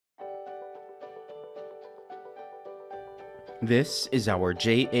This is our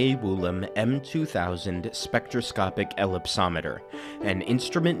Woollam M2000 Spectroscopic Ellipsometer, an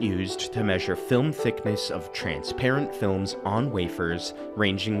instrument used to measure film thickness of transparent films on wafers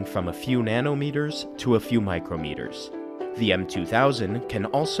ranging from a few nanometers to a few micrometers. The M2000 can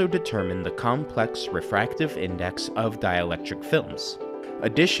also determine the complex refractive index of dielectric films.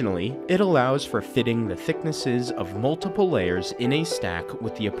 Additionally, it allows for fitting the thicknesses of multiple layers in a stack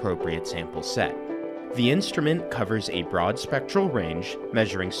with the appropriate sample set. The instrument covers a broad spectral range,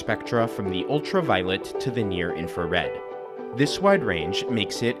 measuring spectra from the ultraviolet to the near-infrared. This wide range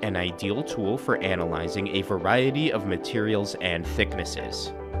makes it an ideal tool for analyzing a variety of materials and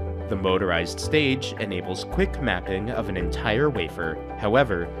thicknesses. The motorized stage enables quick mapping of an entire wafer.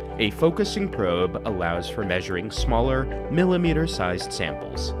 However, a focusing probe allows for measuring smaller, millimeter-sized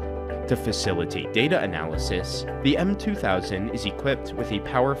samples. To facilitate data analysis, the M2000 is equipped with a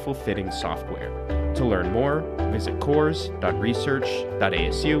powerful fitting software. To learn more, visit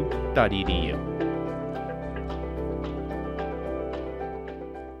cores.research.asu.edu.